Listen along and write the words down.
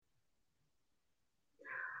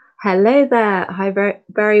Hello there. Hi,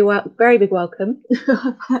 very big welcome.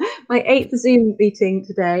 My eighth Zoom meeting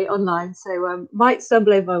today online, so might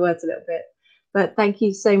stumble over my words a little bit. But thank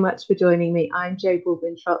you so much for joining me. I'm Jo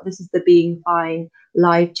Baldwin-Trott. This is the Being Fine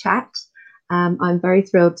live chat. I'm very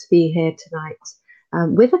thrilled to be here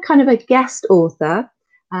tonight with a kind of a guest author,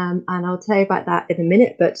 and I'll tell you about that in a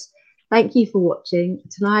minute. But thank you for watching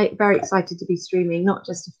tonight. Very excited to be streaming not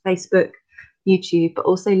just to Facebook, YouTube, but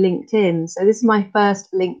also LinkedIn. So this is my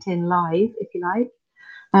first LinkedIn live, if you like.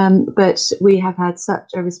 But we have had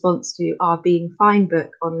such a response to our Being Fine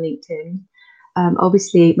book on LinkedIn.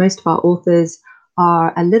 Obviously, most of our authors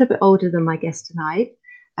are a little bit older than my guest tonight,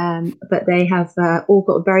 but they have all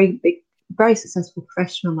got very big, very successful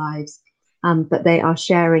professional lives. But they are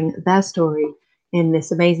sharing their story in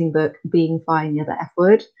this amazing book, Being Fine, the F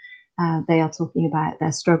Word. They are talking about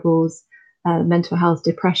their struggles, mental health,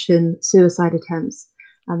 depression, suicide attempts,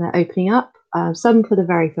 and they're opening up, some for the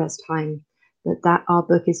very first time. But that our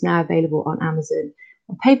book is now available on Amazon,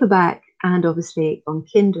 on paperback, and obviously on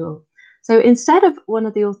Kindle. So instead of one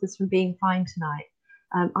of the authors from Being Fine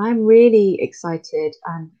tonight, I'm really excited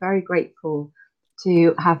and very grateful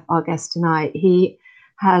to have our guest tonight. He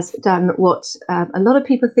has done what a lot of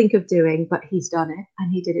people think of doing, but he's done it,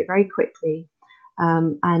 and he did it very quickly.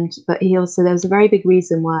 But he also, there was a very big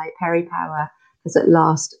reason why Perry Power has at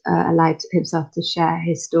last allowed himself to share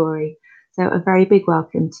his story. So a very big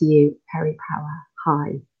welcome to you, Perry Power.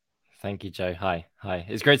 Hi. Thank you, Jo. Hi.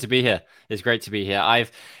 It's great to be here.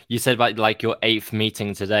 You said about like your eighth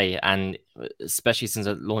meeting today, and especially since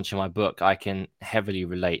launching my book, I can heavily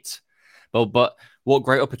relate. But what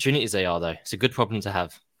great opportunities they are, though. It's a good problem to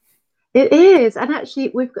have. It is, and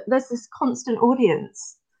actually, there's this constant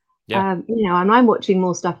audience. Yeah. And I'm watching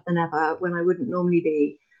more stuff than ever when I wouldn't normally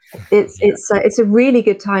be. Yeah. It's a really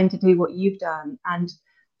good time to do what you've done, and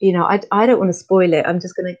I don't want to spoil it. I'm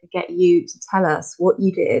just going to get you to tell us what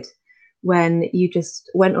you did when you just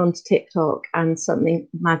went on to TikTok and something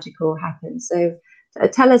magical happened. So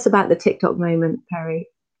tell us about the TikTok moment, Perry.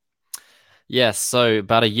 Yeah. So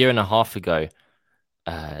about a year and a half ago,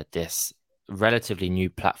 this relatively new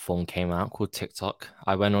platform came out called TikTok.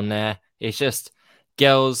 I went on there. It's just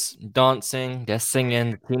girls dancing, they're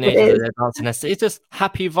singing, It teenagers are is. there dancing. It's just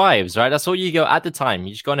happy vibes, right? That's all you go at the time.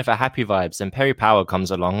 You just go on it for happy vibes. And Perry Power comes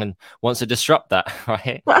along and wants to disrupt that,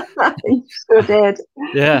 right? You sure did.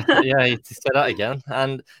 Yeah, you say that again.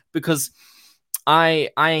 And because I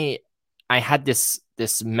had this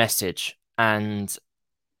message, and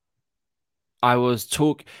I was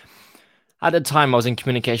talk at the time I was in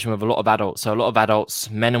communication with a lot of adults. So a lot of adults,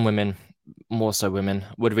 men and women, more so women,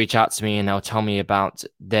 would reach out to me and they'll tell me about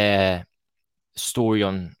their story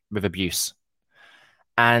on with abuse.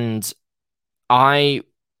 And I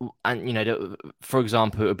and for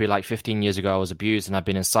example, it would be like 15 years ago I was abused and I've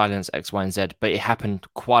been in silence X, Y, and Z, but it happened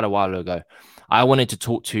quite a while ago. I wanted to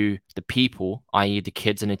talk to the people, i.e., the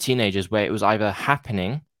kids and the teenagers, where it was either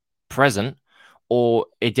happening, present, or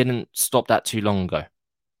it didn't stop that too long ago,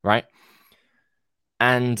 right?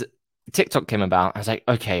 And TikTok came about. I was like,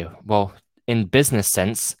 okay, well, in business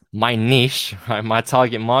sense, my niche, right, my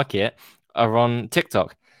target market are on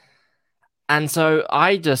TikTok. And so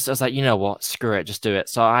I was like, you know what, screw it, just do it.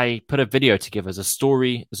 So I put a video together as a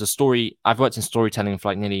story. I've worked in storytelling for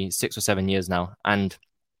like nearly 6 or 7 years now,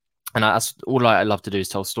 that's all I love to do is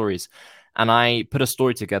tell stories. And I put a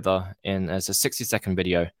story together in as a 60-second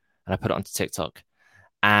video, and I put it onto TikTok.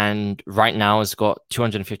 And right now it's got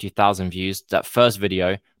 250,000 views. That first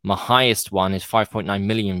video, my highest one, is 5.9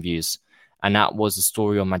 million views, and that was a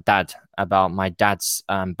story on my dad, about my dad's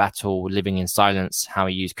battle living in silence, how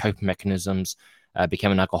he used coping mechanisms,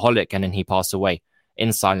 became an alcoholic, and then he passed away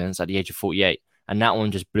in silence at the age of 48. And that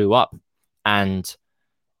one just blew up. And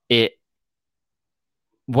it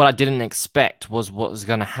what I didn't expect was what was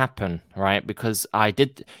going to happen, right? Because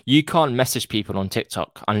you can't message people on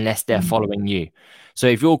TikTok unless they're following you. So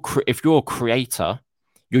if you're a creator,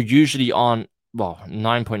 you're usually on, well,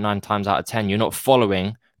 9.9 times out of 10, you're not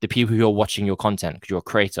following the people who are watching your content because you're a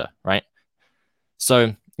creator, right?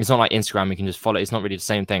 So it's not like Instagram, you can just follow. It's not really the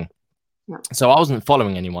same thing. Yeah. So I wasn't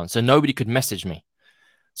following anyone. So nobody could message me.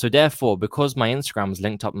 So therefore, because my Instagram was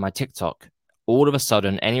linked up with my TikTok, all of a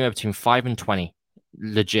sudden, anywhere between 5 and 20,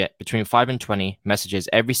 legit, between 5 and 20 messages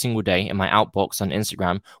every single day in my outbox on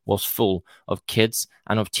Instagram was full of kids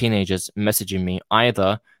and of teenagers messaging me,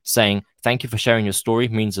 either saying, thank you for sharing your story,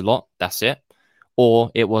 means a lot, that's it.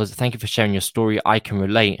 Or it was, thank you for sharing your story, I can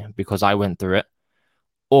relate because I went through it.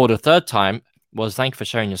 Or the third time was, thank you for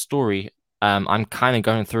sharing your story. I'm kind of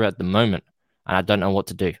going through it at the moment and I don't know what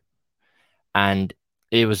to do. And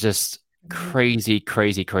it was just crazy,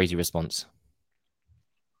 crazy, crazy response.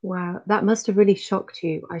 Wow, that must have really shocked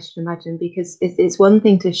you, I should imagine, because it's one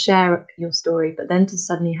thing to share your story, but then to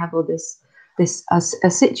suddenly have all this a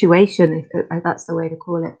situation, if that's the way to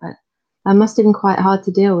call it. But that must have been quite hard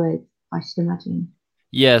to deal with, I should imagine.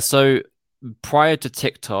 Yeah, so prior to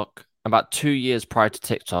TikTok, about 2 years prior to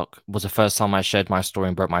TikTok, was the first time I shared my story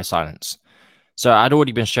and broke my silence. So I'd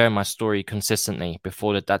already been sharing my story consistently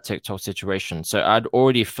before that TikTok situation. So I'd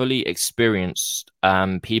already fully experienced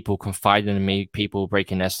people confiding in me, people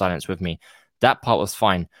breaking their silence with me. That part was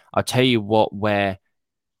fine. I'll tell you where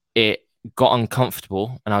it got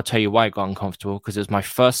uncomfortable, and I'll tell you why it got uncomfortable, because it was my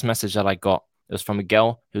first message that I got. It was from a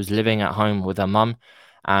girl who was living at home with her mum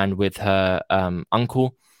and with her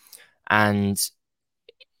uncle, and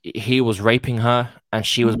he was raping her, and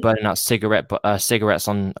she was burning out cigarettes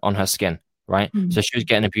on her skin, right? Mm. So she was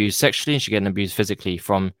getting abused sexually, and she was getting abused physically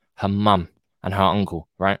from her mum and her uncle,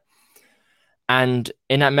 right? And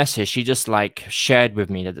in that message, she just like shared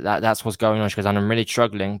with me that's what's going on. She goes, "I'm really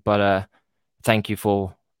struggling, but thank you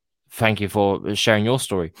for sharing your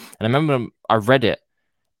story." And I remember I read it,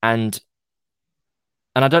 and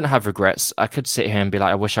I don't have regrets. I could sit here and be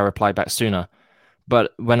like, I wish I replied back sooner.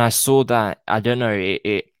 But when I saw that, I don't know,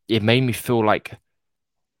 it made me feel like,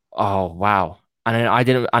 oh wow. And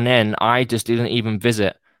then I just didn't even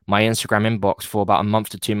visit my Instagram inbox for about a month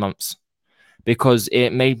to 2 months, because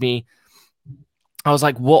it made me, I was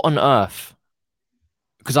like, what on earth?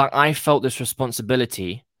 Because I felt this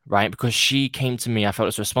responsibility, right? Because she came to me, I felt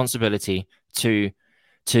this responsibility to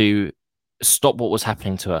to stop what was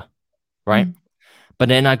happening to her, right? Mm. But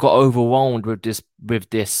then I got overwhelmed with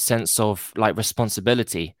this sense of like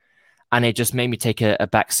responsibility, and it just made me take a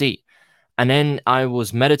back seat. And then I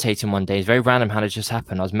was meditating one day. It's very random how it just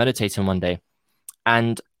happened. I was meditating one day,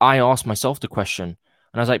 and I asked myself the question,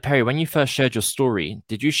 and I was like, Perry, when you first shared your story,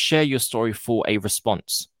 did you share your story for a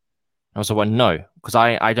response? And I was like, well, no, because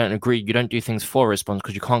I don't agree. You don't do things for a response,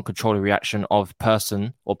 because you can't control the reaction of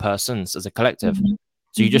person or persons as a collective. Mhm.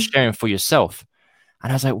 So you're just Mhm. sharing for yourself.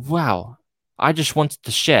 And I was like, wow, I just wanted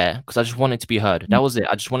to share because I just wanted to be heard. That was it.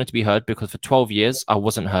 I just wanted to be heard, because for 12 years, I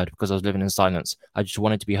wasn't heard because I was living in silence. I just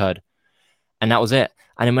wanted to be heard. And that was it.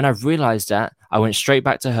 And then when I realized that, I went straight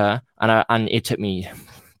back to her, and it took me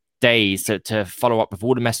days to follow up with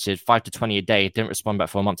all the messages, 5 to 20 a day. Didn't respond back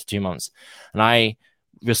for a month to 2 months. And I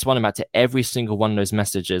responded back to every single one of those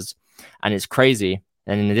messages. And it's crazy.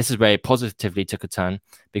 And this is where it positively took a turn,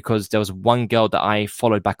 because there was one girl that I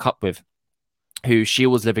followed back up with, who she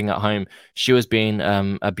was living at home. She was being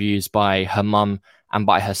abused by her mum and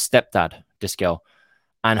by her stepdad, this girl.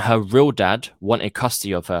 And her real dad wanted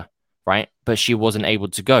custody of her, right? But she wasn't able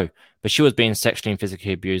to go. But she was being sexually and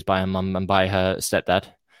physically abused by her mum and by her stepdad.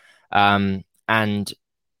 And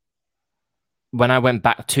when I went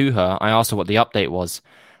back to her, I asked her what the update was.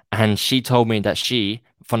 And she told me that she,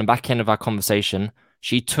 from the back end of our conversation,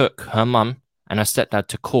 she took her mum and her stepdad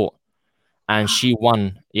to court, and she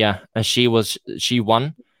won. Yeah. And she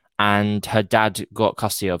won, and her dad got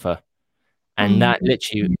custody of her. Oh And my that God.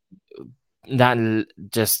 literally, that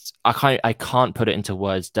just, I can't put it into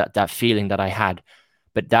words, that feeling that I had.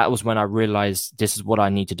 But that was when I realized this is what I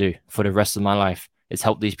need to do for the rest of my life, is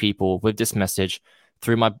help these people with this message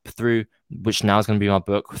through which now is going to be my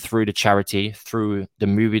book, through the charity, through the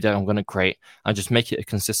movie that I'm going to create, and just make it a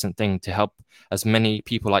consistent thing to help as many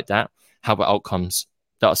people like that have outcomes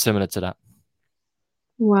that are similar to that.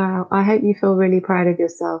 Wow. I hope you feel really proud of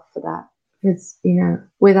yourself for that. Because,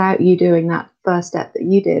 without you doing that first step that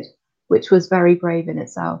you did, which was very brave in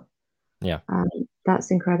itself, Yeah. um, that's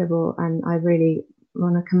incredible. And I really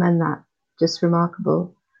want to commend that. Just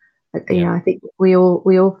remarkable. Yeah. I think we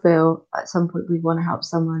all feel at some point we want to help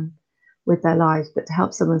someone with their lives, but to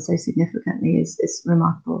help someone so significantly is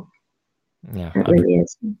remarkable. Yeah. It I really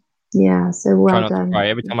is. Yeah, so try well not to done. cry.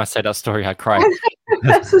 Every time I say that story, I cry.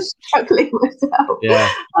 That's a struggling myself. Yeah.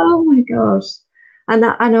 Oh my gosh. And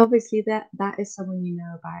obviously that is someone you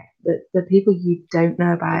know about. The people you don't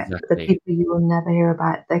know about, the Exactly. people you will never hear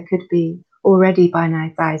about, there could be already by now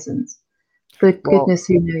thousands. Good Well, goodness,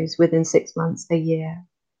 who knows, within 6 months, a year.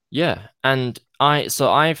 yeah. And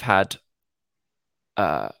I've had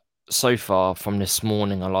uh so far from this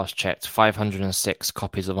morning, I last checked, 506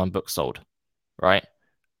 copies of my book sold, right?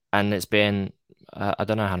 And it's been, I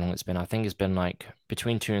don't know how long it's been. I think it's been like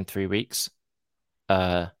between 2 and 3 weeks.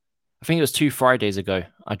 I think it was 2 Fridays ago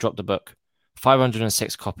I dropped the book.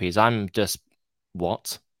 506 copies. I'm just,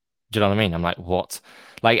 what? Do you know what I mean? I'm like, what?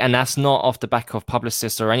 Like, and that's not off the back of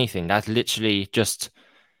publicists or anything. That's literally just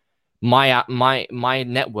my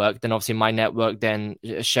network. Then obviously my network then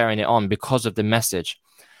sharing it on because of the message.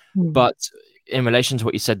 Hmm. But in relation to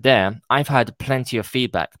what you said there, I've had plenty of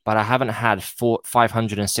feedback, but I haven't had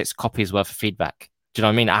 506 copies worth of feedback. Do you know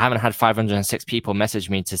what I mean? I haven't had 506 people message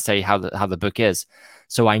me to say how the book is.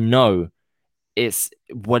 So I know it's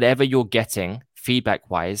whatever you're getting feedback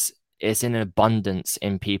wise, it's in abundance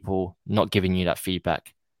in people not giving you that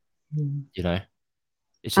feedback. You know,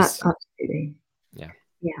 it's just absolutely.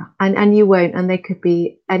 Yeah. And you won't, and they could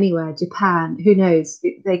be anywhere, Japan, who knows?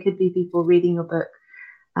 They could be people reading your book,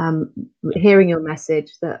 hearing your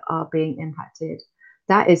message, that are being impacted.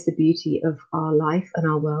 That is the beauty of our life and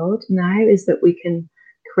our world now, is that we can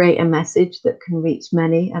create a message that can reach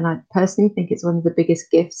many. And I personally think it's one of the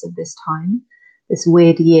biggest gifts of this time, this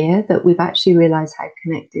weird year, that we've actually realized how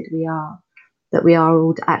connected we are, that we are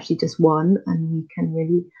all actually just one, and we can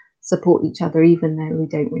really support each other even though we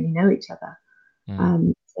don't really know each other.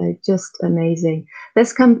 So just amazing.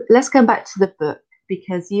 Let's come back to the book,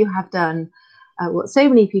 because you have done what so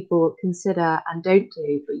many people consider and don't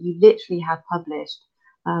do, but you literally have published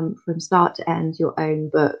from start to end your own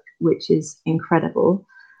book, which is incredible.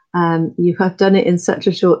 You have done it in such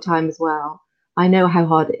a short time as well. I know how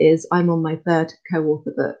hard it is. I'm on my third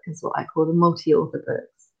co-author book, is what I call the multi-author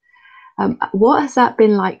books. What has that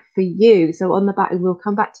been like for you? So on the back, we'll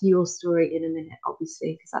come back to your story in a minute,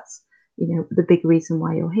 obviously, because that's the big reason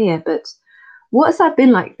why you're here. But what has that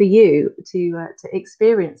been like for you to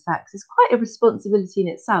experience that? Because it's quite a responsibility in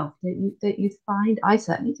itself, don't you find? I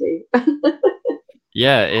certainly do.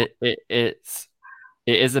 Yeah, it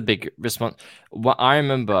is a big response. What I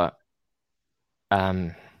remember,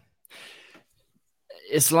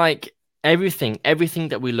 it's like everything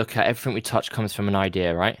that we look at, everything we touch comes from an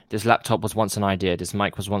idea, right? This laptop was once an idea. This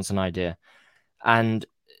mic was once an idea, and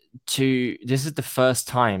this is the first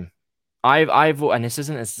time and this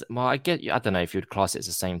isn't as well. I don't know if you'd class it as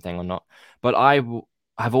the same thing or not, but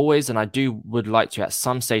have always, and would like to at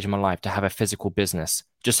some stage in my life to have a physical business,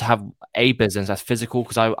 just have a business that's physical,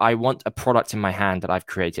 because I want a product in my hand that I've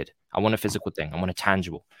created. I want a physical thing. I want a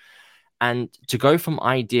tangible. And to go from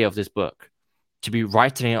idea of this book to be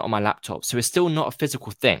writing it on my laptop, so it's still not a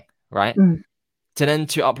physical thing, right? To then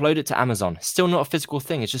to upload it to Amazon, still not a physical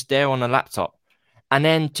thing. It's just there on a laptop. And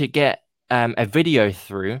then to get a video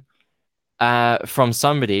through from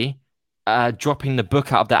somebody dropping the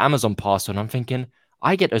book out of the Amazon parcel. And I'm thinking,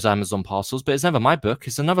 I get those Amazon parcels, but it's never my book.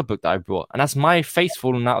 It's another book that I brought. And that's my face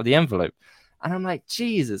falling out of the envelope. And I'm like,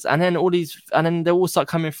 Jesus. And then they all start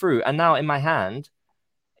coming through. And now in my hand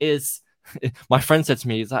is, my friend said to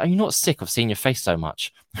me, he's like, are you not sick of seeing your face so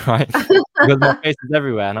much? Right? Because my face is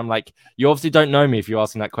everywhere. And I'm like, you obviously don't know me if you're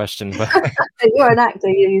asking that question. But you're an actor,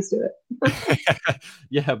 you're used to it.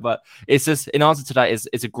 Yeah, but it's just, in answer to that,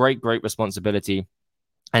 it's a great responsibility.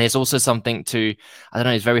 And it's also something I don't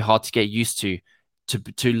know, it's very hard to get used to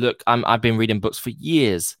look. I've been reading books for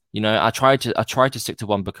years. I try to stick to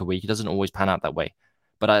one book a week. It doesn't always pan out that way.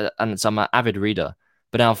 But so I'm an avid reader.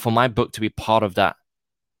 But now for my book to be part of that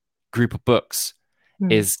group of books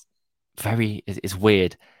is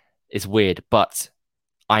weird. It's weird, but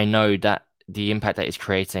I know that the impact that it's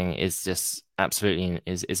creating is just absolutely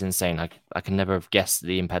is insane. I can never have guessed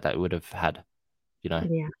the impact that it would have had.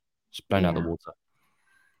 Just blown out the water.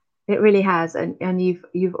 It really has, and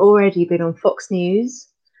you've already been on Fox News.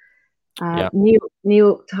 New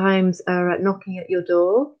York Times are knocking at your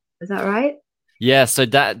door. Is that right? Yeah. So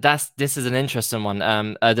this is an interesting one.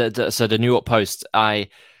 So the New York Post. And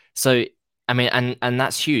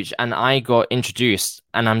that's huge. And I got introduced,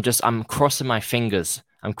 and I'm crossing my fingers.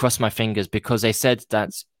 Because they said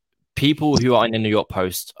that people who are in the New York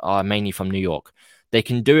Post are mainly from New York. They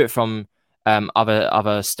can do it from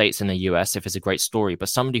other states in the US if it's a great story, but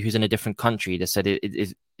somebody who's in a different country, they said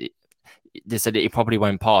it probably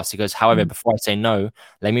won't pass. He goes, however, before I say no,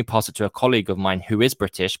 let me pass it to a colleague of mine who is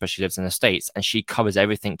British, but she lives in the States, and she covers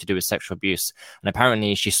everything to do with sexual abuse. And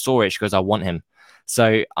apparently she saw it. She goes, I want him.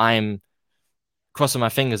 So I'm crossing my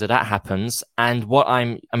fingers that happens. And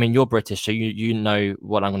you're British, so you know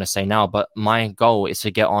what I'm going to say now, but my goal is to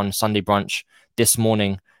get on Sunday Brunch This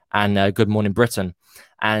Morning and Good Morning Britain.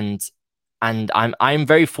 And I'm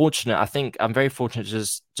very fortunate. I think I'm very fortunate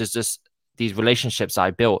just these relationships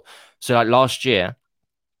I built. So like last year,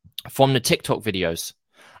 from the TikTok videos,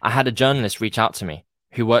 I had a journalist reach out to me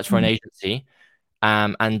who works for an agency,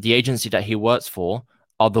 and the agency that he works for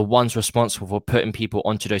are the ones responsible for putting people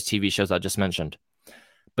onto those TV shows I just mentioned.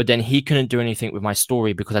 But then he couldn't do anything with my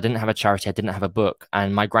story because I didn't have a charity, I didn't have a book,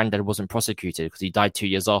 and my granddad wasn't prosecuted because he died 2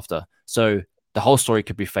 years after. So the whole story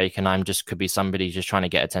could be fake, and could be somebody just trying to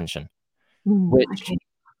get attention.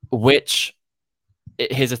 Which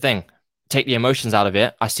here's the thing. Take the emotions out of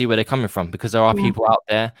it. I see where they're coming from, because there are people out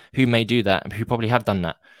there who may do that and who probably have done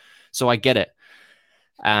that. So I get it.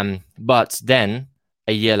 But then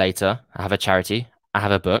a year later, I have a charity, I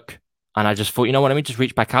have a book, and I just thought, you know what, let me just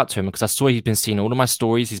reach back out to him because I saw he's been seeing all of my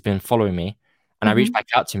stories, he's been following me, and I reached back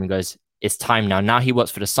out to him and goes, it's time now. Now he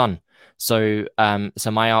works for the Sun. So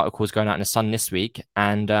so my article is going out in the Sun this week,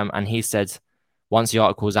 and he said, once the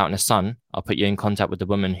article is out in the Sun, I'll put you in contact with the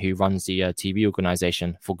woman who runs the TV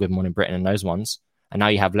organization for Good Morning Britain and those ones. And now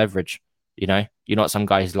you have leverage. You know, you're not some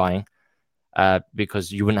guy who's lying,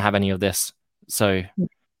 because you wouldn't have any of this. So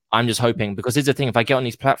I'm just hoping, because here's the thing: if I get on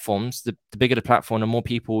these platforms, the bigger the platform, the more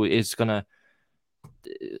people is gonna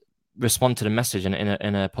respond to the message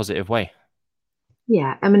in a positive way.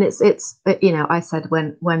 Yeah, I mean, it's you know, I said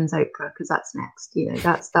when's Oprah, because that's next. You know,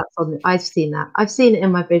 that's on. I've seen that. I've seen it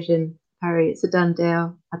in my vision, Perry. It's a done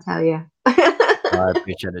deal, I tell you. I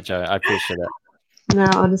appreciate it, Joe. I appreciate it. No,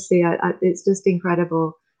 honestly, it's just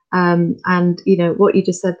incredible. And you know what you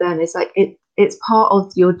just said then is like it's part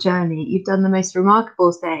of your journey. You've done the most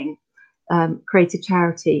remarkable thing, created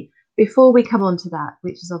charity. Before we come on to that,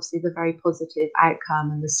 which is obviously the very positive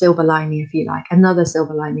outcome and the silver lining, if you like, another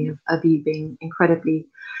silver lining of you being incredibly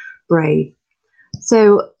brave.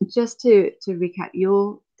 So just to recap,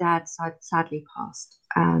 your dad sadly passed,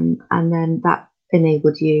 and then that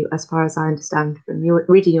enabled you, as far as I understand from your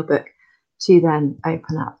reading your book, to then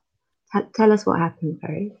open up. Tell us what happened,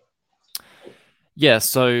 Barry. Yeah,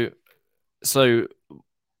 so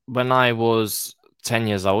when I was 10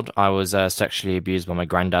 years old, I was sexually abused by my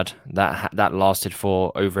granddad. That lasted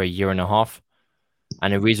for over a year and a half.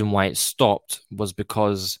 And the reason why it stopped was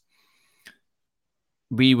because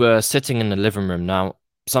we were sitting in the living room. Now,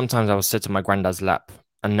 sometimes I would sit in my granddad's lap.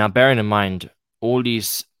 And now, bearing in mind all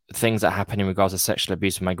these things that happen in regards to sexual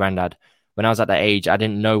abuse with my granddad, when I was at that age, I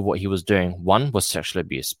didn't know what he was doing. One was sexual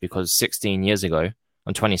abuse, because 16 years ago,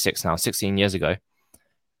 I'm 26 now, 16 years ago,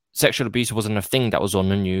 sexual abuse wasn't a thing that was on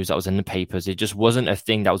the news, that was in the papers. It just wasn't a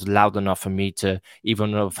thing that was loud enough for me to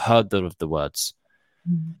even have heard of the words.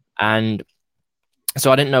 And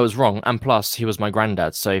so I didn't know it was wrong. And plus, he was my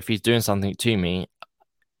granddad. So if he's doing something to me,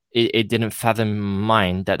 it didn't fathom my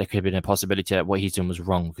mind that there could have been a possibility that what he's doing was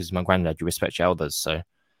wrong, because my granddad, you respect your elders.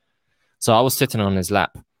 So I was sitting on his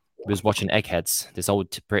lap. We was watching Eggheads, this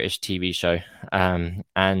old British TV show.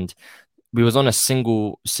 And we was on a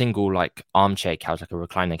single like armchair couch, like a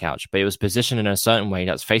recliner couch, but it was positioned in a certain way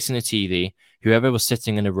that's facing the TV. Whoever was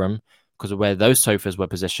sitting in the room, because of where those sofas were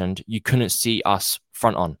positioned, you couldn't see us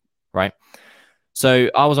front on, right? So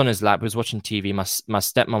I was on his lap, he was watching TV. My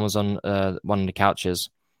stepmom was on one of the couches,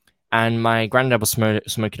 and my granddad was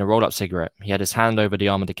smoking a roll-up cigarette. He had his hand over the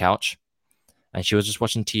arm of the couch, and she was just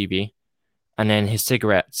watching TV, and then his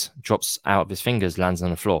cigarette drops out of his fingers, lands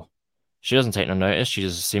on the floor. She doesn't take no notice.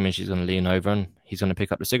 She's just assuming she's going to lean over and he's going to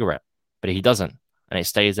pick up the cigarette. But he doesn't. And it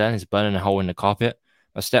stays there and it's burning a hole in the carpet.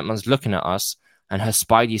 My stepmom's looking at us and her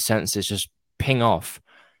spidey senses just ping off.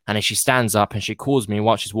 And then she stands up and she calls me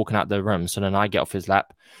while she's walking out the room. So then I get off his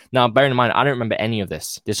lap. Now, bearing in mind, I don't remember any of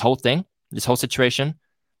this. This whole thing, this whole situation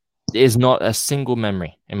is not a single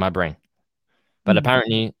memory in my brain. But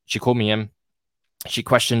apparently she called me in. She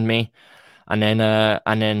questioned me. And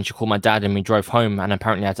then she called my dad and we drove home. And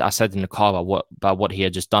apparently I said in the car about what he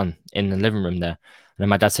had just done in the living room there. And then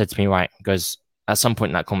my dad said to me, right, goes, at some point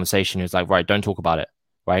in that conversation, he was like, right, don't talk about it,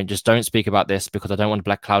 right? Just don't speak about this, because I don't want a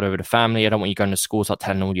black cloud over the family. I don't want you going to school, start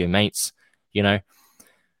telling all your mates, you know?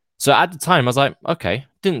 So at the time I was like, okay,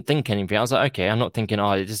 didn't think anything. I was like, okay, I'm not thinking,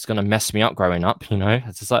 oh, this is going to mess me up growing up, you know?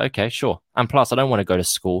 It's just like, okay, sure. And plus I don't want to go to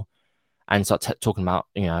school and start talking about,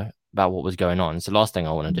 you know, about what was going on. It's the last thing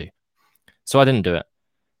I want to do. So I didn't do it.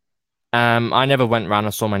 I never went around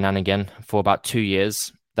and saw my nan again for about 2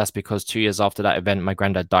 years. That's because 2 years after that event, my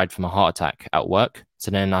granddad died from a heart attack at work. So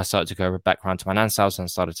then I started to go back around to my nan's house and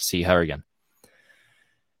started to see her again.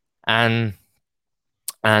 And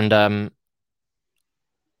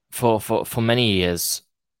for many years,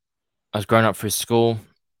 I was growing up through school,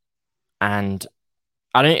 and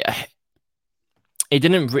it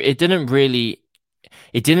didn't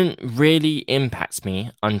really impact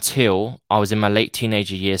me until I was in my late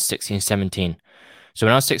teenager years, 16, 17. So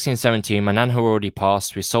when I was 16, 17, my nan had already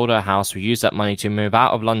passed. We sold our house. We used that money to move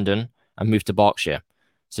out of London and move to Berkshire.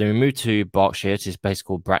 So we moved to Berkshire, to this place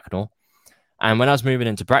called Bracknell. And when I was moving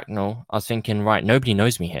into Bracknell, I was thinking, right, nobody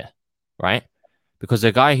knows me here, right? Because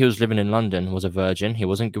the guy who was living in London was a virgin. He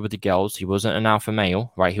wasn't good with the girls. He wasn't an alpha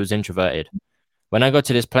male, right? He was introverted. When I go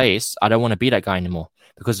to this place, I don't want to be that guy anymore.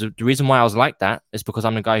 Because the reason why I was like that is because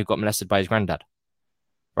I'm the guy who got molested by his granddad,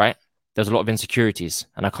 right? There's a lot of insecurities,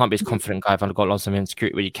 and I can't be this confident guy if I've got lots of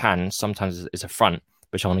insecurity. Well, you can. Sometimes it's a front,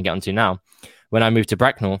 which I want to get onto now. When I moved to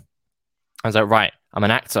Bracknell, I was like, right, I'm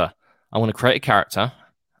an actor. I want to create a character.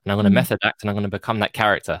 and I'm going to method act, and I'm going to become that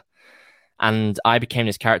character. And I became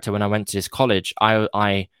this character when I went to this college.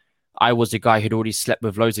 I was the guy who'd already slept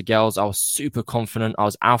with loads of girls. I was super confident. I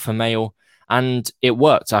was alpha male, and it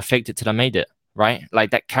worked. I faked it till I made it, right?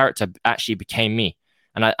 Like that character actually became me.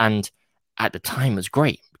 And at the time it was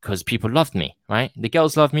great because people loved me, right? The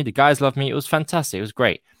girls loved me, the guys loved me. It was fantastic. It was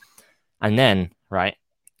great. And then, right?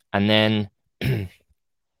 And then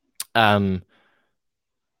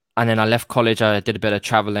and then I left college. I did a bit of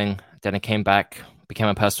traveling. Then I came back, became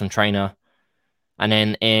a personal trainer. And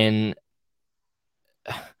then in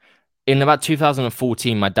about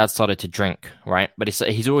 2014, my dad started to drink, right? But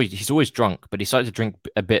he's always drunk, but he started to drink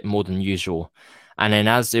a bit more than usual. And then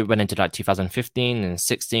as it went into like 2015 and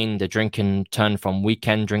 16, the drinking turned from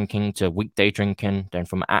weekend drinking to weekday drinking, then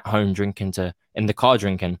from at home drinking to in the car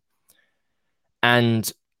drinking.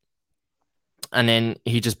 And then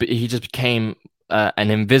he just became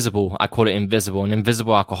an invisible, I call it invisible, an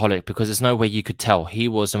invisible alcoholic, because there's no way you could tell. He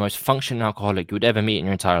was the most functioning alcoholic you would ever meet in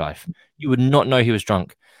your entire life. You would not know he was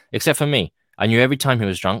drunk, except for me. I knew every time he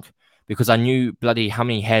was drunk because I knew bloody how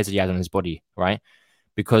many hairs he had on his body, right?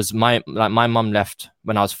 Because my mum left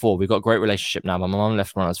when I was 4. We got a great relationship now, but my mum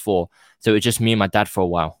left when I was 4. So it was just me and my dad for a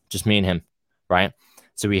while, just me and him, right?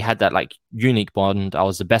 So we had that like unique bond. I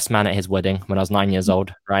was the best man at his wedding when I was 9 years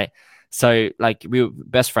old, right? So like we were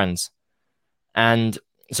best friends. And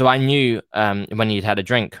so I knew when he'd had a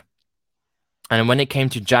drink. And when it came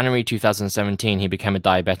to January 2017, he became a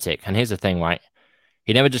diabetic. And here's the thing, right?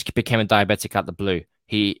 He never just became a diabetic out the blue.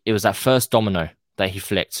 It was that first domino that he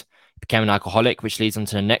flicked. He became an alcoholic, which leads on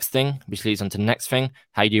to the next thing, which leads on to the next thing.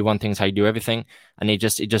 How you do one thing is how you do everything. And it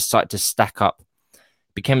just started to stack up.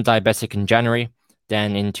 Became a diabetic in January.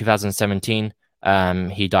 Then in 2017,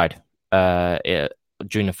 he died.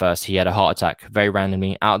 June the 1st, he had a heart attack very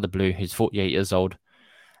randomly out of the blue. He's 48 years old.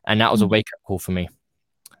 And that was a wake-up call for me.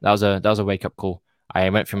 That was a wake-up call. I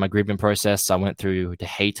went through my grieving process. I went through the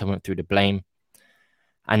hate. I went through the blame.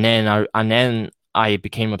 And then I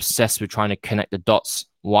became obsessed with trying to connect the dots.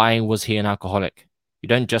 Why was he an alcoholic? You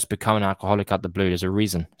don't just become an alcoholic out the blue. There's a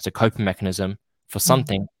reason. It's a coping mechanism for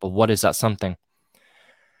something. But what is that something?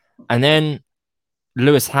 And then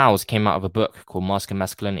Lewis Howes came out of a book called Mask of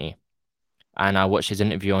Masculinity. And I watched his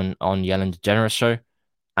interview on the Ellen DeGeneres show.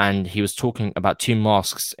 And he was talking about 2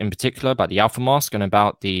 masks in particular, about the alpha mask and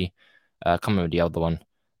about the, I can't remember the other one,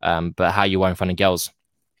 but how you were in front of girls.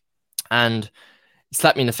 And it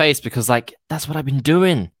slapped me in the face because, like, that's what I've been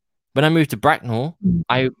doing. When I moved to Bracknell,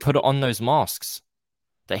 I put it on those masks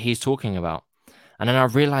that he's talking about. And then I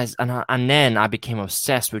realized, and then I became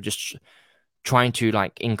obsessed with just trying to,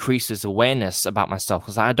 like, increase this awareness about myself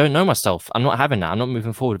because I don't know myself. I'm not having that. I'm not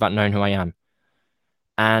moving forward without knowing who I am.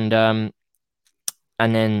 And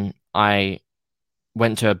then I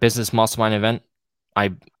went to a business mastermind event.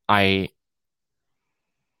 I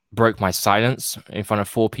broke my silence in front of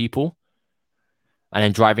 4 people. And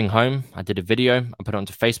then driving home, I did a video. I put it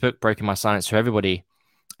onto Facebook, breaking my silence to everybody.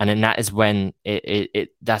 And then that is when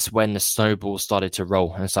that's when the snowball started to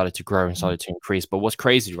roll and started to grow and started to increase. But what's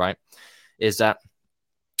crazy, right, is that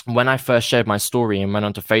when I first shared my story and went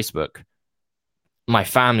onto Facebook, my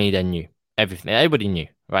family then knew everything. Everybody knew,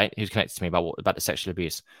 right? Who's connected to me about the sexual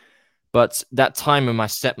abuse. But that time when my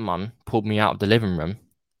stepmom pulled me out of the living room,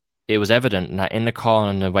 it was evident that in the car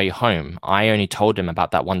on the way home, I only told him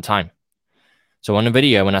about that one time. So on the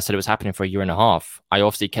video, when I said it was happening for a year and a half, I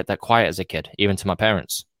obviously kept that quiet as a kid, even to my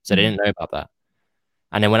parents. So they didn't know about that.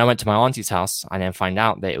 And then when I went to my auntie's house, I then find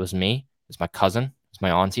out that it was me, it was my cousin, it was my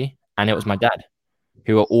auntie, and it was my dad,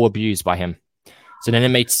 who were all abused by him. So then it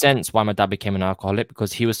made sense why my dad became an alcoholic,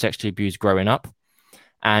 because he was sexually abused growing up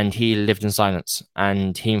and he lived in silence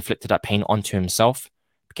and he inflicted that pain onto himself,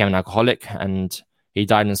 became an alcoholic, and he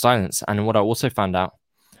died in silence. And what I also found out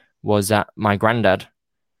was that my granddad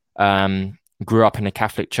grew up in a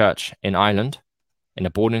Catholic church in Ireland in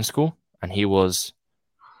a boarding school, and he was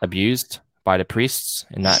abused by the priests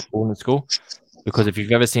in that boarding school. Because if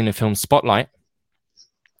you've ever seen the film Spotlight,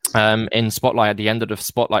 in Spotlight, at the end of the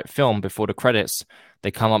Spotlight film, before the credits,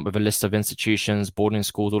 they come up with a list of institutions, boarding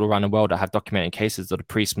schools all around the world that have documented cases of the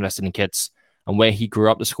priests molesting kids. And where he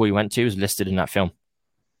grew up, the school he went to, is listed in that film.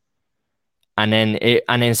 And then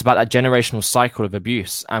it's about that generational cycle of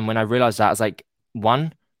abuse. And when I realized that, I was like,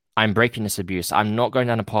 one, I'm breaking this abuse. I'm not going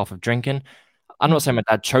down a path of drinking. I'm not saying my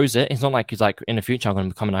dad chose it. It's not like he's like, in the future, I'm going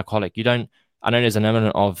to become an alcoholic. I know there's an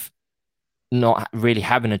element of not really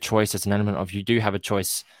having a choice. There's an element of you do have a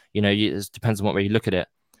choice. It depends on what way you look at it.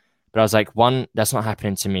 But I was like, one, that's not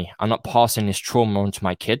happening to me. I'm not passing this trauma on to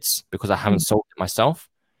my kids because I haven't solved it myself.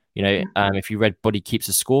 If you read Body Keeps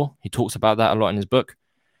a Score, he talks about that a lot in his book.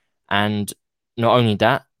 And not only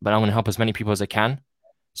that, but I want to help as many people as I can,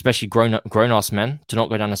 especially grown ass men, to not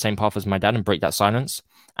go down the same path as my dad and break that silence.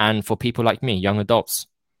 And for people like me, young adults,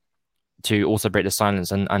 to also break the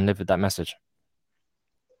silence and live with that message.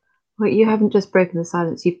 Well, you haven't just broken the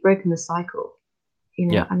silence, you've broken the cycle,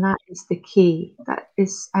 Yeah. and that is the key. That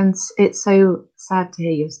is, and it's so sad to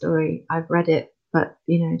hear your story. I've read it, but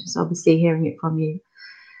just obviously hearing it from you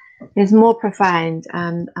is more profound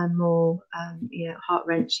and more heart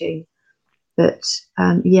wrenching. But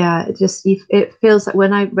it feels like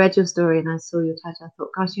when I read your story and I saw your title, I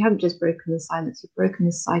thought, gosh, you haven't just broken the silence, you've broken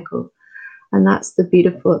the cycle. And that's the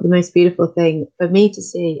most beautiful thing for me to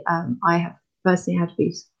see. I have personally had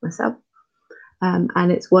abuse myself,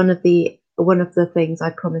 and it's one of the things I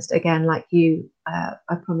promised. Again, like you,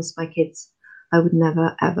 I promised my kids I would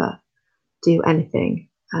never ever do anything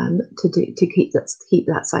to keep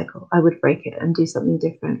that cycle. I would break it and do something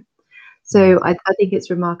different. So I think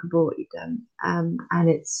it's remarkable what you've done, and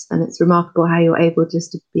it's remarkable how you're able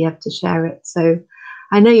just to be able to share it. So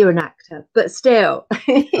I know you're an actor, but still,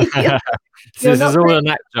 This is all an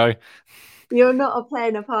act, Joe. You're not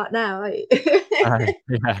playing a part now, are you?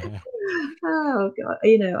 Yeah. Oh God,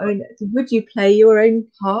 would you play your own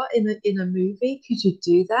part in a movie? Could you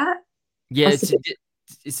do that? Yeah,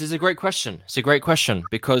 this is a great question. It's a great question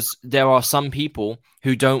because there are some people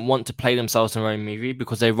who don't want to play themselves in their own movie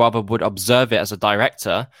because they rather would observe it as a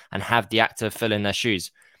director and have the actor fill in their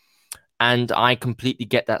shoes. And I completely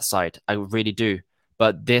get that side. I really do.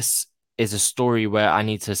 But this is a story where I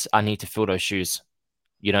need to fill those shoes,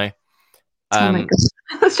 Oh my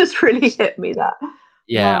God. That's just really hit me, that.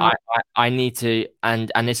 Yeah, wow. I need to,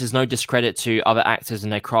 and this is no discredit to other actors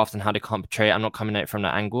and their craft and how they can't portray it. I'm not coming at it from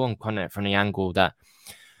that angle. I'm coming at it from the angle that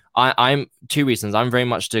I'm two reasons. I'm very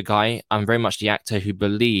much the guy. I'm very much the actor who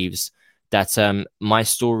believes that my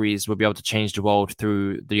stories will be able to change the world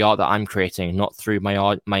through the art that I'm creating, not through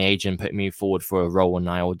my agent putting me forward for a role and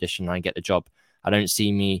I audition and I get the job. I don't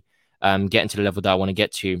see me getting to the level that I want to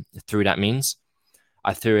get to through that means.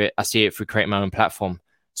 I see it through creating my own platform.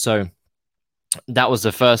 So that was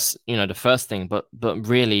the first thing. But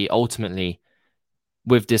really, ultimately,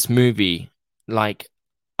 with this movie, like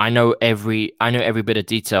I know every bit of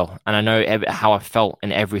detail, and I know how I felt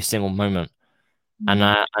in every single moment,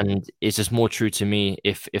 and it's just more true to me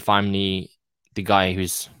if I'm the guy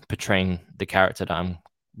who's portraying the character that I'm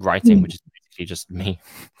writing, which is basically just me.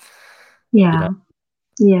 Yeah,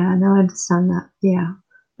 no, I understand that. Yeah,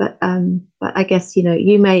 but I guess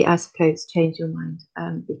you may, I suppose, change your mind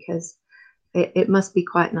because it must be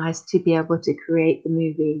quite nice to be able to create the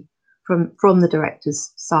movie from the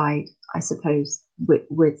director's side, I suppose,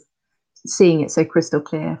 with seeing it so crystal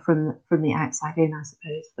clear from the outside in, I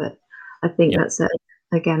suppose. But I think that's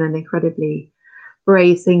again an incredibly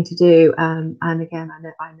brave thing to do. And again,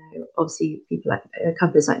 I know obviously people like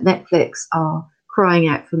companies like Netflix are crying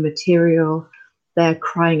out for material. They're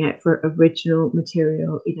crying out for original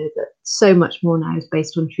material. That so much more now is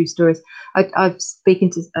based on true stories. I was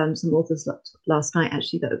speaking to some authors last night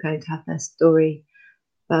actually that are going to have their story.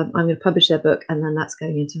 I'm going to publish their book, and then that's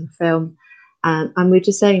going into a film. And we're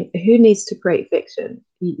just saying, who needs to create fiction?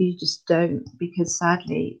 You just don't, because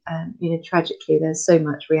sadly, tragically, there's so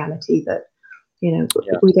much reality that we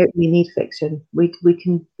don't really need fiction. We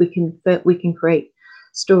can create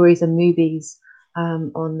stories and movies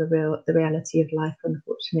on the reality of life,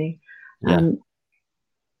 unfortunately.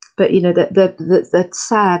 But the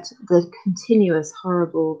sad, the continuous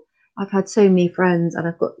horrible. I've had so many friends, and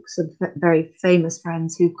I've got some very famous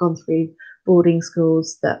friends who've gone through boarding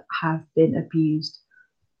schools that have been abused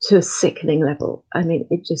to a sickening level. I mean,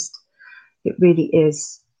 it really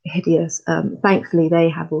is hideous. Thankfully, they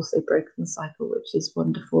have also broken the cycle, which is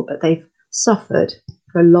wonderful, but they've suffered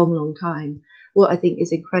for a long, long time. What I think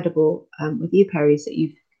is incredible with you, Perry, is that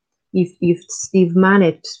you've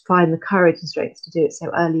managed to find the courage and strength to do it so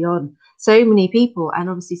early on. So many people, and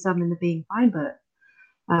obviously some in the being fine, but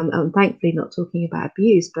and thankfully not talking about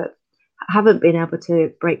abuse, but haven't been able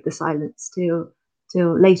to break the silence till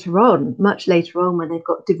later on, much later on, when they've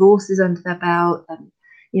got divorces under their belt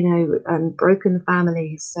and broken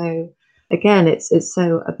families. So again, it's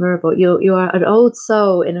so admirable. You are an old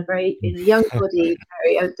soul in a young body,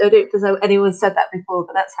 Perry. I don't know if anyone said that before,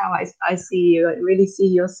 but that's how I see you. I really see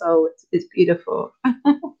your soul. It's beautiful.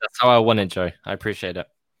 That's how I wanted, Joe. I appreciate it.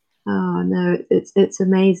 Oh no, it's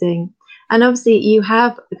amazing. And obviously, you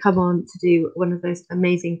have come on to do one of those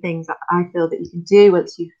amazing things that I feel that you can do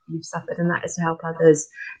once you've suffered, and that is to help others.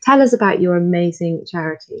 Tell us about your amazing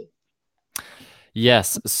charity.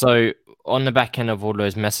 Yes. So on the back end of all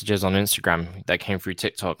those messages on Instagram that came through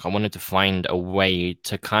TikTok, I wanted to find a way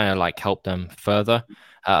to kind of like help them further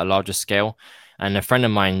at a larger scale. And a friend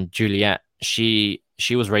of mine, Juliet, she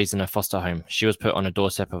was raised in a foster home. She was put on a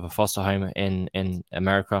doorstep of a foster home in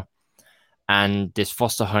America. And this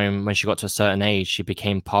foster home, when she got to a certain age, she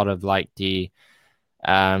became part of like the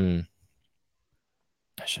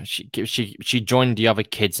she joined the other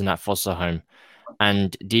kids in that foster home.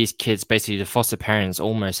 And these kids, basically the foster parents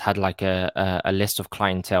almost had like a list of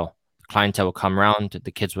clientele. Clientele would come around,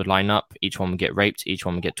 the kids would line up, each one would get raped, each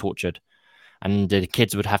one would get tortured. And the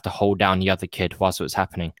kids would have to hold down the other kid whilst it was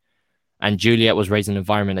happening. And Juliet was raised in an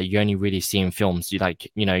environment that you only really see in films. I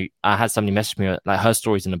had somebody message me, like, her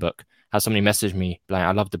story's in the book. Had somebody message me, like,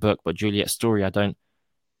 I love the book, but Juliet's story,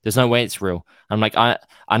 there's no way it's real. I'm like, I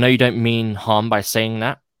know you don't mean harm by saying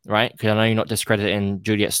that, right? Because I know you're not discrediting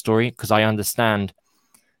Juliet's story, because I understand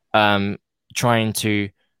trying to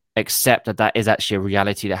accept that is actually a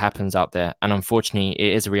reality that happens out there. And unfortunately,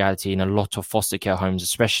 it is a reality in a lot of foster care homes,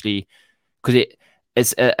 especially because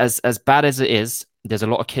it's as bad as it is. There's a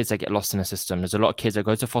lot of kids that get lost in the system. There's a lot of kids that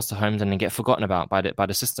go to foster homes and then get forgotten about by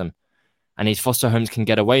the system. And these foster homes can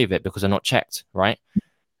get away with it because they're not checked, right?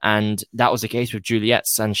 And that was the case with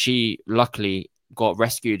Juliet's, and she luckily got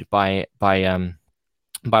rescued by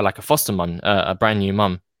like a foster mum, a brand new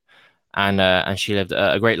mum, and she lived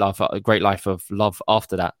a great life of love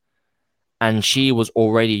after that. And she was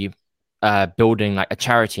already building like a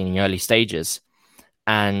charity in the early stages.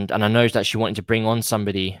 And I know that she wanted to bring on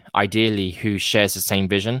somebody, ideally, who shares the same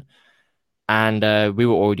vision. And we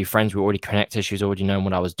were already friends. We were already connected. She was already knowing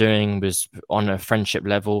what I was doing, was on a friendship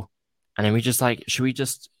level. And then we just like, should we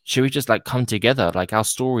just like come together? Like, our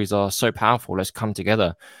stories are so powerful. Let's come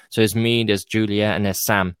together. So there's me, there's Julia, and there's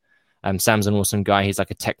Sam. Sam's an awesome guy. He's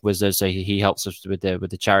like a tech wizard. So he helps us with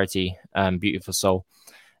the charity, Beautiful Soul.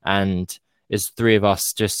 And it's three of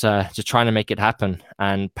us just trying to make it happen.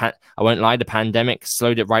 And I won't lie, the pandemic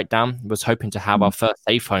slowed it right down. Was hoping to have our first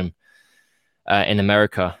safe home in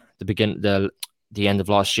America the end of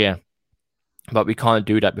last year, but we can't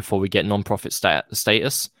do that before we get non-profit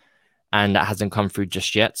status, and that hasn't come through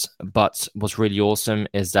just yet. But what's really awesome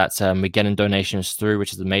is that we're getting donations through,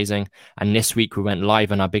 which is amazing. And this week we went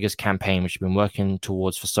live on our biggest campaign, which we've been working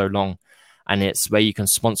towards for so long, and it's where you can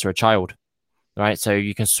sponsor a child. Right, so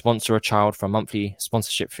you can sponsor a child for a monthly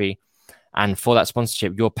sponsorship fee, and for that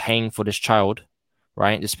sponsorship, you're paying for this child,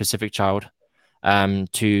 right, this specific child,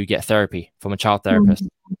 to get therapy from a child therapist.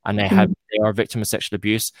 And they are a victim of sexual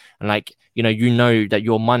abuse, and like you know that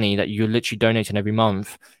your money that you're literally donating every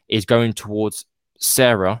month is going towards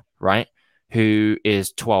Sarah, right, who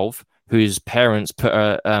is 12, whose parents put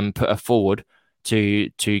her forward to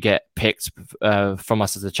get picked from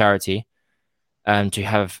us as a charity, to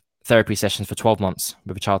have therapy sessions for 12 months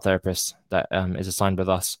with a child therapist that is assigned with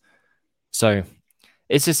us. So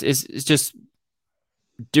it's just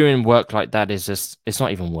doing work like that is just, it's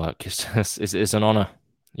not even work. It's an honor,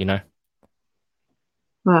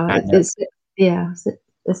 Wow,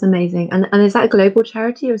 it's amazing. And is that a global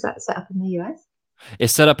charity, or is that set up in the US?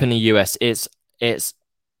 It's set up in the US. It's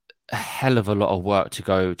a hell of a lot of work to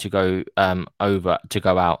go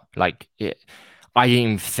out. Like I didn't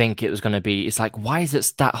even think it was going to be. It's like, why is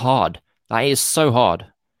it that hard? Like, it's so hard,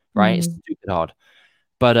 right? It's stupid hard.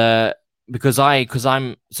 But because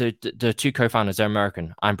I'm so the two co-founders, they're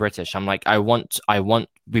American. I'm British. I'm like, I want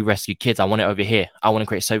We Rescue Kids. I want it over here. I want to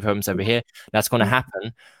create safe homes over here. That's going to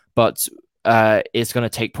happen, but it's going to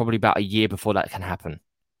take probably about a year before that can happen.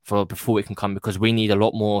 Before it can come, because we need a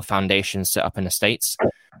lot more foundations set up in the States.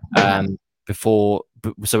 So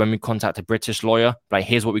when we contact a British lawyer, like,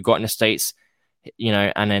 here's what we got in the States,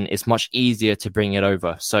 and then it's much easier to bring it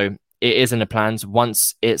over. So it is in the plans.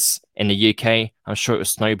 Once it's in the UK, I'm sure it will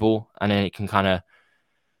snowball, and then it can kind of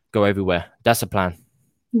go everywhere. That's the plan.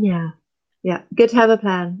 Yeah. Good to have a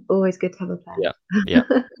plan. Always good to have a plan. Yeah.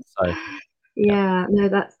 So. Yeah, no,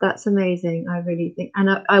 that's amazing. I really think, and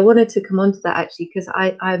I wanted to come on to that actually, because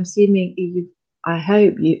I'm assuming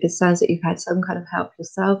it sounds like you've had some kind of help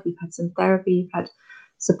yourself. You've had some therapy. You've had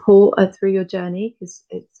support through your journey, because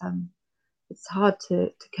it's hard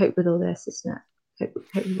to cope with all this, isn't it?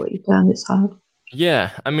 Cope with what you've done. It's hard.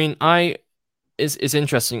 Yeah, I mean, it's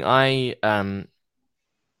interesting. I've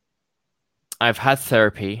had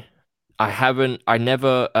therapy. I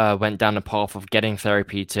never went down the path of getting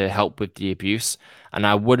therapy to help with the abuse. And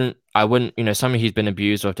I wouldn't, somebody who's been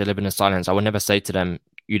abused or if they live in silence, I would never say to them,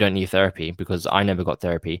 you don't need therapy, because I never got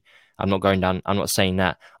therapy. I'm not saying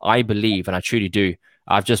that. I believe, and I truly do.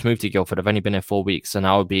 I've just moved to Guildford. I've only been here 4 weeks, and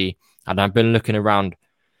I've been looking around.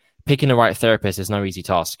 Picking the right therapist is no easy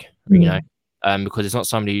task, because it's not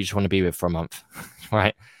somebody you just want to be with for a month,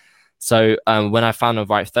 right? So when I found the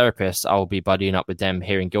right therapist, I will be buddying up with them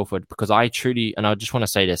here in Guildford, because I truly, and I just want to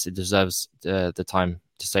say this, it deserves the time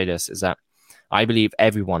to say this, is that I believe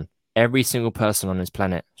every single person on this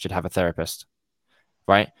planet should have a therapist,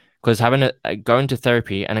 right? Because going to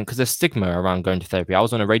therapy, and because there's stigma around going to therapy. I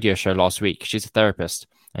was on a radio show last week. She's a therapist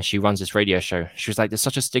and she runs this radio show. She was like, there's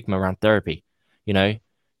such a stigma around therapy. You know,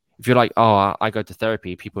 if you're like, oh, I go to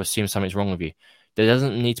therapy, people assume something's wrong with you. There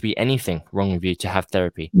doesn't need to be anything wrong with you to have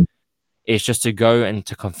therapy. It's just to go and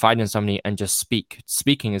to confide in somebody and just speak.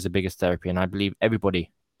 Speaking is the biggest therapy, and I believe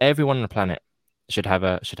everyone on the planet should have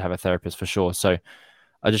a therapist for sure. So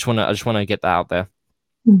I just want to get that out there.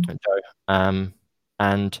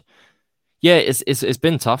 And yeah, it's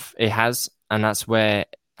been tough. It has, and that's where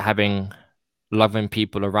having loving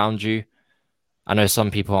people around you. I know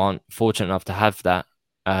some people aren't fortunate enough to have that,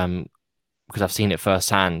 because I've seen it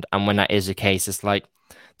firsthand. And when that is the case, it's like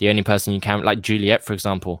the only person you can, like Juliet, for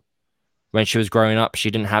example, when she was growing up, she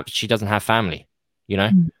doesn't have family, you know,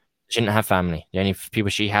 she didn't have family. The only people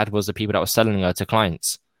she had was the people that were selling her to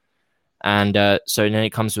clients. And so then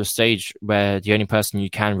it comes to a stage where the only person you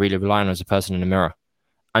can really rely on is a person in the mirror,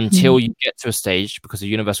 until you get to a stage, because the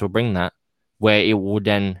universe will bring that, where it will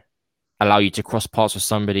then allow you to cross paths with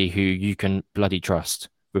somebody who you can bloody trust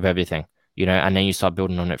with everything, you know, and then you start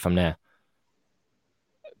building on it from there.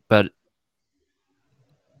 But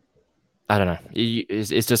I don't know.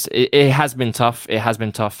 It's just, it has been tough. It has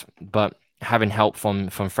been tough, but having help from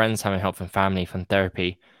friends, having help from family, from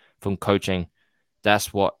therapy, from coaching,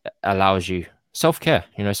 that's what allows you self-care.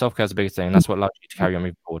 You know, self-care is the biggest thing. And that's what allows you to carry on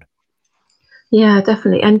moving forward. Yeah,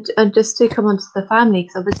 definitely. And just to come on to the family,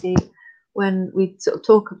 because obviously when we sort of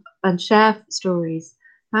talk and share stories,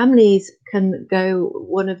 families can go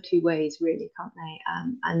one of two ways, really, can't they?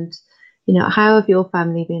 And you know, how have your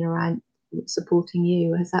family been around supporting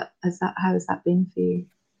you? How has that been for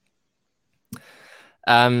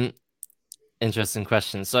you? Interesting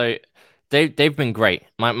question. So they've been great.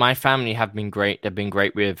 My family have been great. They've been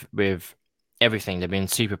great with everything. They've been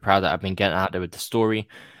super proud that I've been getting out there with the story.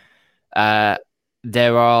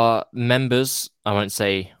 There are members, I won't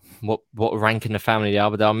say what rank in the family they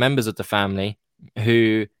are, but there are members of the family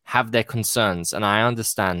who have their concerns, and I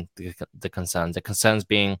understand the concerns. The concerns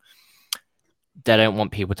being, they don't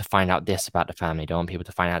want people to find out this about the family. They don't want people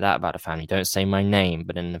to find out that about the family. Don't say my name.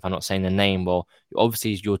 But then if I'm not saying the name, well,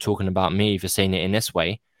 obviously you're talking about me. If you're saying it in this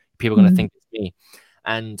way, people are going to think it's me.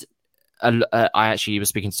 And I actually was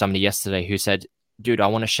speaking to somebody yesterday who said, dude, I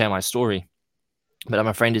want to share my story, but I'm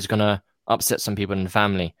afraid it's going to upset some people in the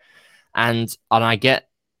family. And I get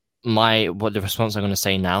what the response I'm going to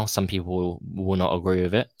say now. Some people will not agree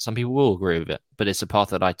with it. Some people will agree with it, but it's a path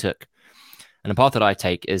that I took. And the path that I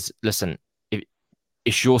take is, listen,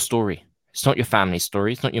 it's your story. It's not your family's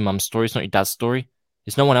story. It's not your mum's story. It's not your dad's story.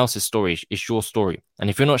 It's no one else's story. It's your story. And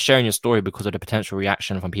if you're not sharing your story because of the potential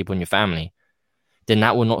reaction from people in your family, then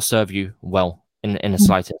that will not serve you well in the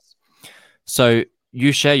slightest. So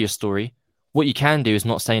you share your story. What you can do is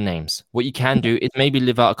not say names. What you can do is maybe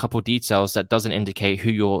leave out a couple of details that doesn't indicate who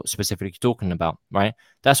you're specifically talking about, right?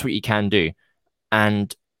 That's what you can do.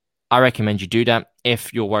 And I recommend you do that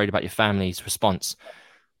if you're worried about your family's response.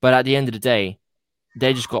 But at the end of the day,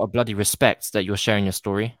 they just got a bloody respect that you're sharing your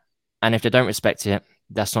story. And if they don't respect it,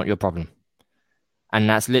 that's not your problem. And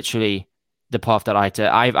that's literally the path that I took.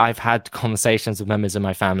 I've had conversations with members of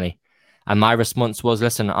my family, and my response was,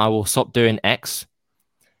 listen, I will stop doing X,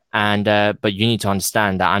 and but you need to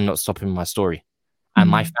understand that I'm not stopping my story. And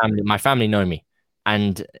my family know me.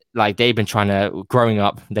 And like, growing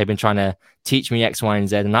up, they've been trying to teach me X, Y, and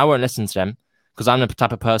Z, and I won't listen to them, because I'm the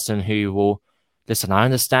type of person who will, listen, I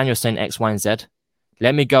understand you're saying X, Y, and Z.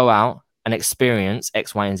 Let me go out and experience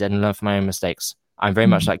X, Y, and Z and learn from my own mistakes. I'm very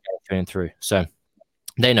much like going through and through. So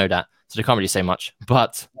they know that. So they can't really say much.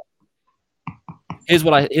 But here's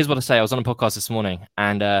what I say. I was on a podcast this morning,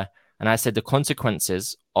 and I said the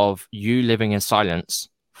consequences of you living in silence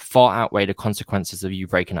far outweigh the consequences of you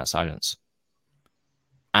breaking that silence.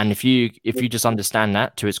 And if you just understand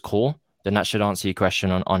that to its core, then that should answer your question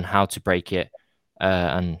on how to break it,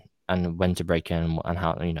 and when to break it, and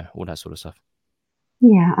how, you know, all that sort of stuff.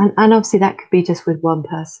 Yeah, and obviously that could be just with one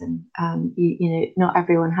person. You know, not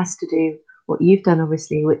everyone has to do what you've done,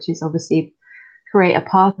 obviously, which is obviously create a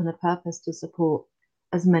path and a purpose to support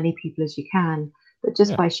as many people as you can. But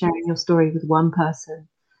just by sharing your story with one person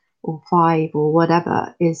or 5 or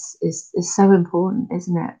whatever is so important,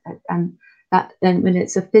 isn't it? And when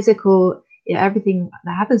it's a physical, you know, everything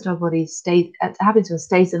that happens to our bodies happens to us,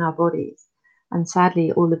 stays in our bodies. And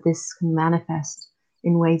sadly, all of this can manifest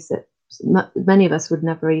in ways that many of us would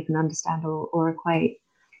never even understand or equate.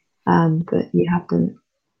 But you have to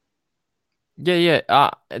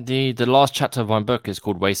Yeah. The last chapter of my book is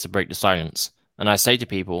called Ways to Break the Silence. And I say to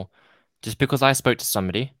people, just because I spoke to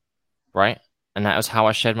somebody, right? And that was how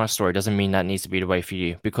I shared my story. Doesn't mean that needs to be the way for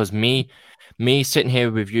you. Because me sitting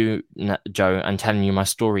here with you, Joe, and telling you my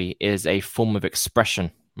story is a form of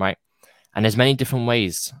expression, right? And there's many different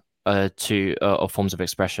ways to or forms of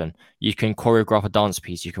expression. You can choreograph a dance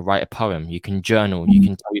piece. You can write a poem. You can journal. You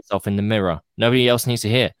can tell yourself in the mirror. Nobody else needs to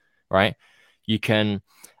hear, right? You can.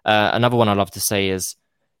 Another one I love to say is,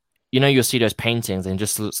 you'll see those paintings and it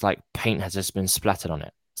just looks like paint has just been splattered on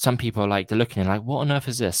it. Some people are like, they're looking and like, what on earth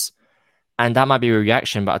is this? And that might be a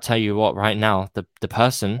reaction, but I'll tell you what, right now, the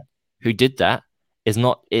person who did that is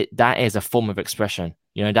not it. That is a form of expression.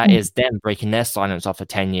 That is them breaking their silence after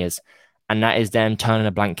 10 years. And that is them turning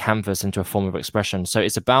a blank canvas into a form of expression. So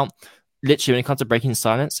it's about literally when it comes to breaking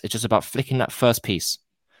silence, it's just about flicking that first piece.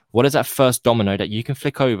 What is that first domino that you can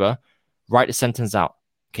flick over, write the sentence out?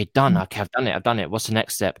 Okay, done. Okay, I've done it. I've done it. What's the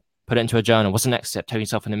next step? Put it into a journal. What's the next step? Tell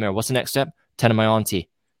yourself in the mirror. What's the next step? Telling my auntie,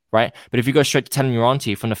 right? But if you go straight to telling your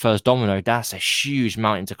auntie from the first domino, that's a huge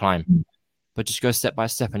mountain to climb. But just go step by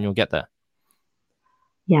step and you'll get there.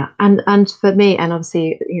 Yeah, and for me, and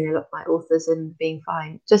obviously, look, my authors in Being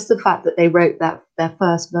Fine, just the fact that they wrote that their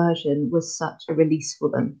first version was such a release for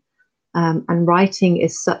them. And writing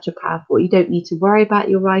is such a powerful. You don't need to worry about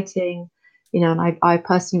your writing, and I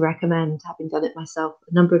personally recommend, having done it myself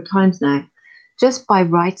a number of times now, just by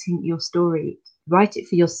writing your story, write it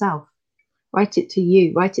for yourself, write it to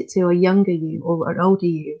you, write it to a younger you or an older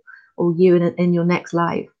you, or you in your next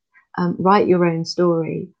life. Write your own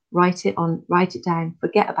story, write it down,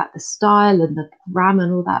 forget about the style and the grammar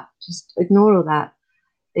and all that, just ignore all that.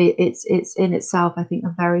 It's in itself, I think,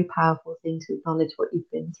 a very powerful thing to acknowledge what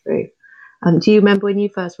you've been through. Do you remember when you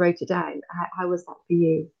first wrote it down? How was that for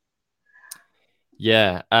you?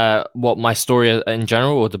 Yeah. What, my story in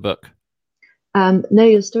general or the book? No,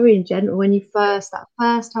 your story in general. When you that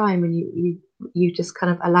first time when you just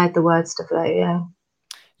kind of allowed the words to flow.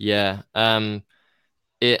 Yeah. Yeah.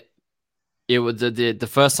 It it was the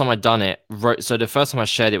first time I'd done it. So the first time I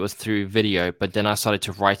shared it was through video, but then I started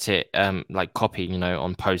to write it like copy,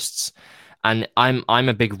 on posts. And I'm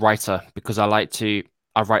a big writer because I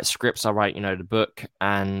write scripts, I write, the book,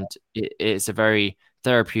 and it's a very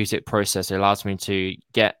therapeutic process. It allows me to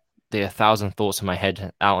get the 1,000 thoughts in my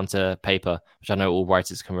head out onto paper, which I know all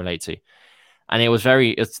writers can relate to. And it's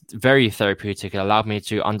very therapeutic. It allowed me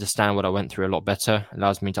to understand what I went through a lot better. It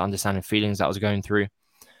allows me to understand the feelings that I was going through,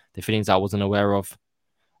 the feelings I wasn't aware of.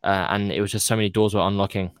 And it was just so many doors were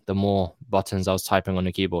unlocking the more buttons I was typing on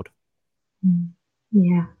the keyboard.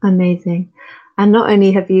 Yeah, amazing. And not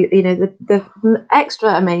only have you, the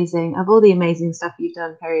extra amazing of all the amazing stuff you've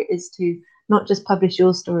done, Perry, is to not just publish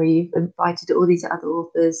your story, you've invited all these other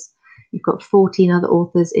authors. You've got 14 other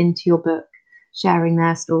authors into your book sharing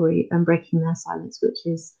their story and breaking their silence, which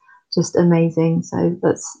is just amazing. So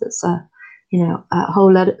that's a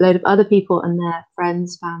whole load of other people and their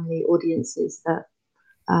friends, family, audiences that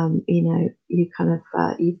you kind of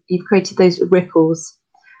you've created those ripples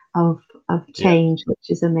of Yeah, change, which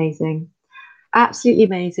is amazing. Absolutely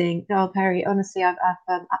amazing. Joel Perry, honestly, I've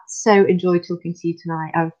so enjoyed talking to you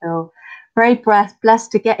tonight. I feel very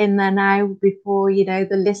blessed to get in there now before, the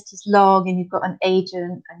list is long and you've got an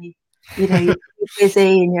agent and you're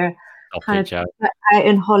busy and you're I'll kind pitch of out. out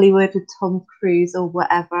in Hollywood with Tom Cruise or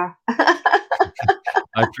whatever.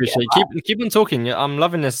 I appreciate it. Keep on talking. Yeah, I'm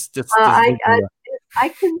loving this I, I video. I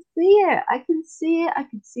can see it. I can see it. I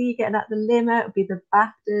can see you getting at the limit. It'll be the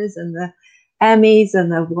BAFTAs and the Emmys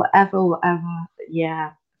and the whatever. But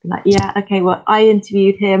yeah, like yeah, okay. Well, I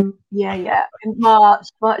interviewed him. Yeah, in March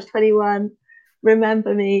 21.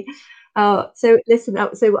 Remember me. So listen.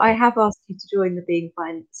 So I have asked you to join the Being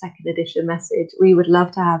Fine second edition message. We would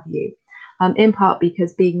love to have you. In part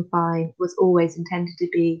because Being Fine was always intended to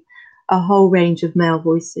be a whole range of male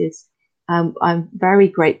voices. I'm very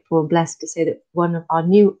grateful and blessed to say that one of our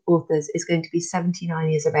new authors is going to be 79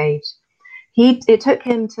 years of age. It took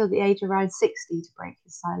him till the age of around 60 to break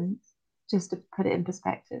his silence, just to put it in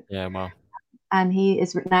perspective. Yeah, wow. And he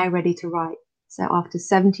is now ready to write. So after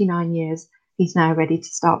 79 years, he's now ready to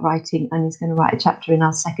start writing, and he's going to write a chapter in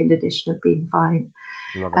our second edition of Being Fine.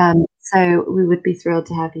 Love it. So we would be thrilled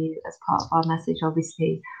to have you as part of our message,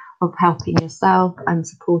 obviously, of helping yourself and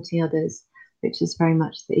supporting others, which is very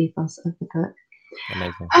much the ethos of the book.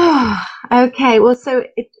 Amazing. Okay, well, so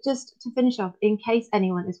just to finish off, in case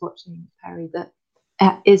anyone is watching, Perry, that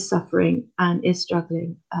is suffering and is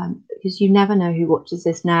struggling, because you never know who watches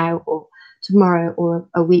this now or tomorrow or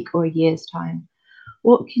a week or a year's time.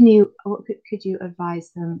 What could you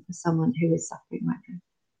advise them for someone who is suffering right now?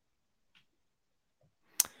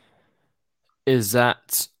 is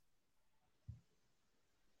that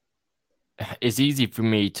it's easy for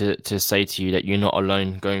me to say to you that you're not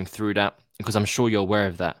alone going through that, because I'm sure you're aware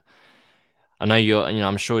of that. I know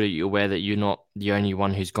I'm sure that you're aware that you're not the only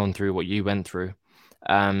one who's gone through what you went through.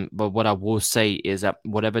 But what I will say is that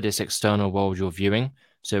whatever this external world you're viewing,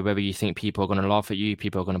 so whether you think people are going to laugh at you,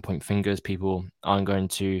 people are going to point fingers, people aren't going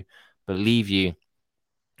to believe you,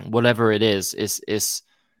 whatever it is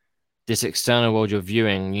this external world you're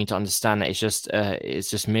viewing. You need to understand that it's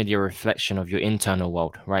just merely a reflection of your internal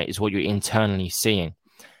world, right? It's what you're internally seeing,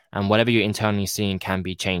 and whatever you're internally seeing can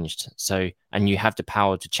be changed. So, and you have the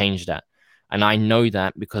power to change that. And I know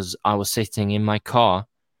that because I was sitting in my car,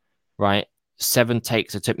 right? 7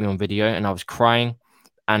 takes it took me on video, and I was crying,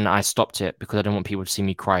 and I stopped it because I didn't want people to see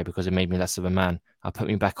me cry because it made me less of a man. I put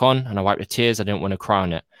me back on and I wiped the tears. I didn't want to cry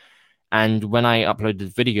on it. And when I uploaded the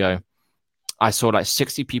video, I saw like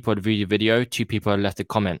 60 people had viewed the video, 2 people had left a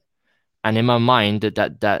comment. And in my mind,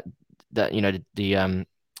 that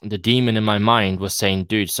the demon in my mind was saying,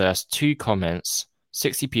 dude, so that's 2 comments,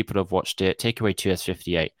 60 people have watched it, take away 2, that's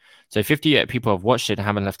 58. So 58 people have watched it and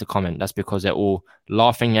haven't left a comment. That's because they're all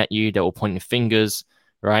laughing at you, they're all pointing fingers,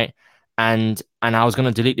 right? And I was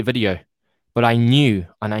gonna delete the video, but I knew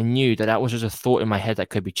that was just a thought in my head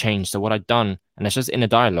that could be changed. So what I'd done, and it's just in a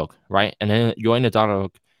dialogue, right? And then you're in a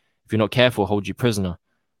dialogue, if you're not careful, hold you prisoner.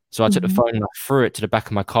 So I took the Mm-hmm. phone and I threw it to the back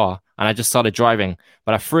of my car, and I just started driving.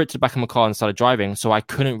 But I threw it to the back of my car and started driving, so I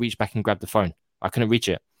couldn't reach back and grab the phone. I couldn't reach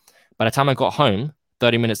it. By the time I got home,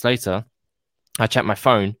 30 minutes later, I checked my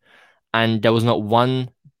phone, and there was not one.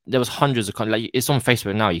 There was hundreds of like it's on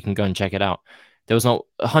Facebook now. You can go and check it out. There was not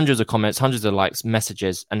hundreds of comments, hundreds of likes,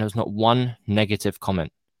 messages, and there was not one negative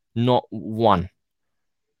comment. Not one.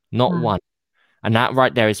 Not Wow. one. And that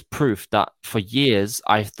right there is proof that for years,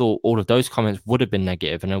 I thought all of those comments would have been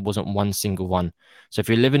negative, and there wasn't one single one. So if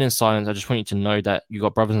you're living in silence, I just want you to know that you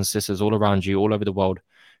got brothers and sisters all around you, all over the world,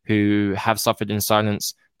 who have suffered in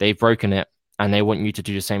silence. They've broken it, and they want you to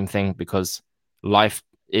do the same thing, because life,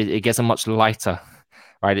 it gets a much lighter,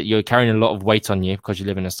 right? You're carrying a lot of weight on you because you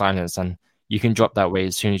live in a silence, and you can drop that weight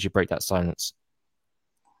as soon as you break that silence.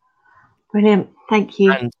 Brilliant. Thank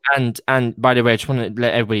you. And by the way, I just want to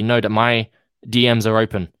let everybody know that my DMs are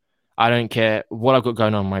open. I don't care what I've got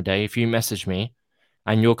going on in my day. If you message me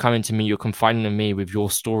and you're coming to me, you're confiding in me with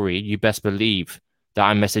your story, you best believe that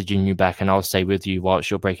I'm messaging you back, and I'll stay with you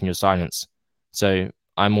whilst you're breaking your silence. So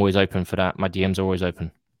I'm always open for that. My DMs are always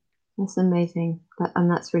open. That's amazing.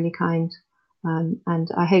 And that's really kind. And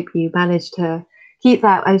I hope you manage to keep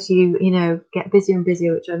that as you get busier and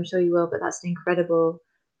busier, which I'm sure you will, but that's an incredible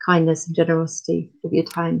kindness and generosity of your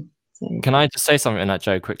time. So, Can I just say something on that,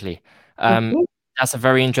 Joe, quickly? Um, okay. that's a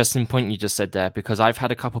very interesting point you just said there, because I've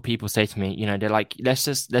had a couple of people say to me, they're like, let's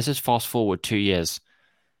just fast forward 2 years,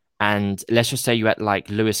 and let's just say you at like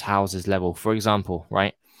Lewis Howes's level, for example,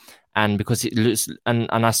 right? And because and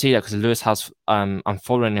I see that because Lewis Howes, I'm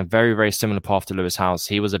following a very, very similar path to Lewis Howes.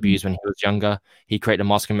 He was abused when he was younger. He created a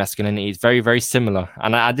mask of masculinity. It's very, very similar,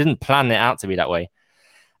 and I didn't plan it out to be that way.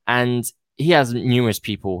 And he has numerous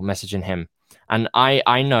people messaging him, and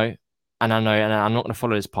I know, and I'm not going to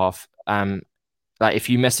follow his path. Like if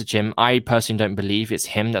you message him, I personally don't believe it's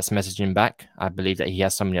him that's messaging back. I believe that he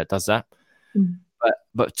has somebody that does that. Mm.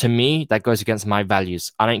 But to me, that goes against my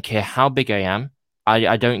values. I don't care how big I am.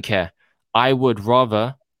 I don't care. I would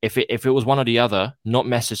rather, if it was one or the other, not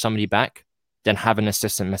message somebody back than have an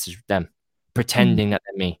assistant message them, Mm. pretending that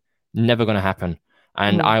they're me. Never gonna happen.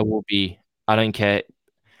 And Mm. I will be. I don't care.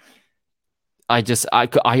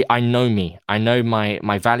 I know me. I know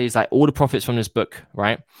my values. Like all the profits from this book,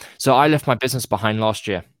 right? So I left my business behind last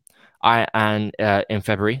year. In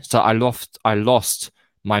February, so I lost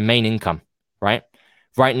my main income, right?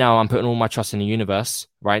 Right now, I'm putting all my trust in the universe,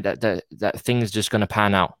 right? That thing is just going to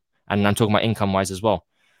pan out, and I'm talking about income wise as well.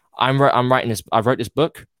 I'm writing this. I wrote this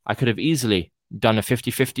book. I could have easily done a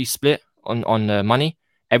 50-50 split on the money.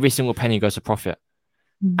 Every single penny goes to profit,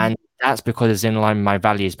 Mm. and that's because it's in line with my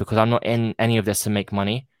values. Because I'm not in any of this to make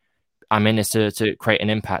money. I'm in this to create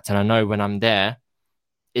an impact, and I know when I'm there,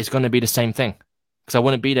 it's going to be the same thing, because I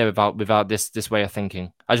wouldn't be there without this way of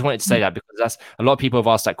thinking. I just wanted to say that because that's a lot of people have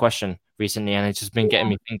asked that question recently, and it's just been getting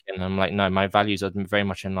Yeah. me thinking. I'm like, no, my values are very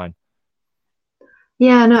much in line.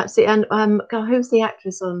 Yeah, no, absolutely. And God, who was the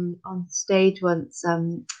actress on stage once?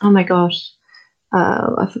 Oh my gosh,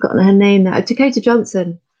 I've forgotten her name now. Dakota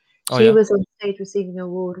Johnson. Oh She yeah. was on stage receiving an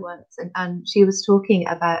award once, and she was talking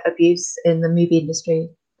about abuse in the movie industry.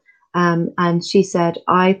 And she said,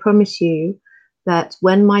 I promise you that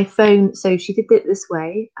when my phone, so she did it this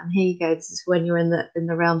way, and here you go, this is when you're in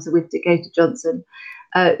the realms with Dakota Johnson.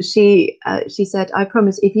 She said, "I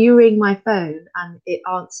promise, if you ring my phone and it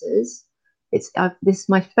answers, this is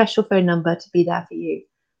my special phone number to be there for you,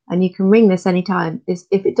 and you can ring this anytime. If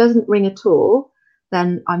it doesn't ring at all,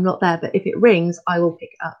 then I'm not there. But if it rings, I will pick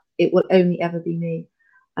it up. It will only ever be me."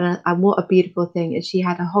 And what a beautiful thing! And she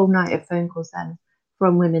had a whole night of phone calls then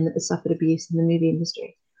from women that had suffered abuse in the movie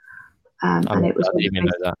industry, and it was one of the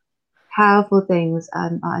most powerful things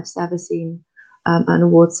I've ever seen an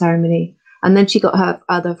award ceremony. And then she got her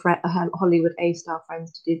her Hollywood A-star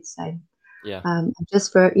friends to do the same. Yeah.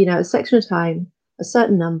 Just for, a section of time, a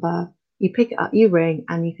certain number, you pick it up, you ring,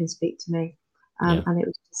 and you can speak to me. And it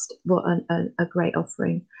was just what a great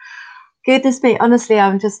offering. Goodness me, honestly,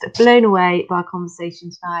 I'm just blown away by our conversation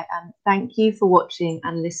tonight. And thank you for watching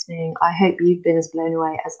and listening. I hope you've been as blown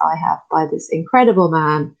away as I have by this incredible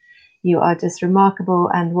man. You are just remarkable,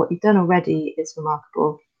 and what you've done already is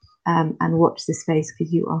remarkable. And watch this space,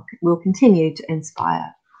 because will continue to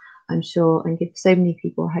inspire, I'm sure, and give so many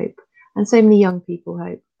people hope, and so many young people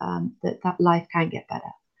hope that life can get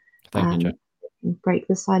better. Thank you, Jo. Break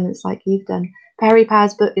the silence like you've done. Perry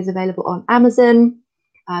Power's book is available on Amazon.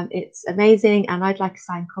 It's amazing, and I'd like a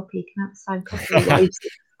signed copy. Can I have a signed copy?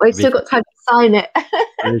 We've still got time to sign it.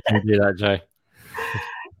 We can do that, Jo.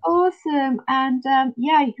 Awesome. And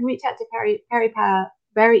you can reach out to Perry Power.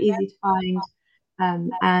 Very easy to find.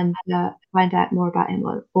 And find out more about him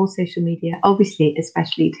on all social media, obviously,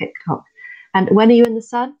 especially TikTok. And when are you in the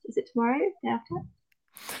Sun? Is it tomorrow? The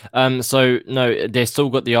after? So no, they still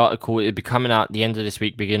got the article. It'll be coming out the end of this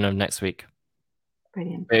week, beginning of next week.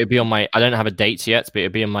 Brilliant. It'll be on my. I don't have a date yet, but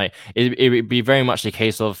it'll be on my. It would be very much the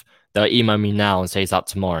case of they'll email me now and say it's out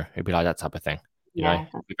tomorrow. It'd be like that type of thing. You know,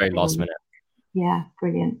 it'd be very last minute. Yeah,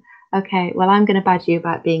 brilliant. Okay, well, I'm going to badge you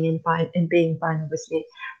about being being fine, obviously.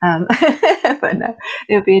 But no,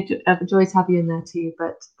 it'll be a joy to have you in there too.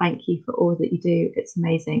 But thank you for all that you do. It's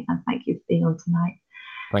amazing. And thank you for being on tonight.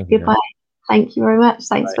 Thank you. Goodbye. Thank you very much.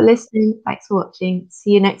 Thanks for listening. Thanks for watching.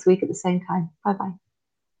 See you next week at the same time. Bye-bye.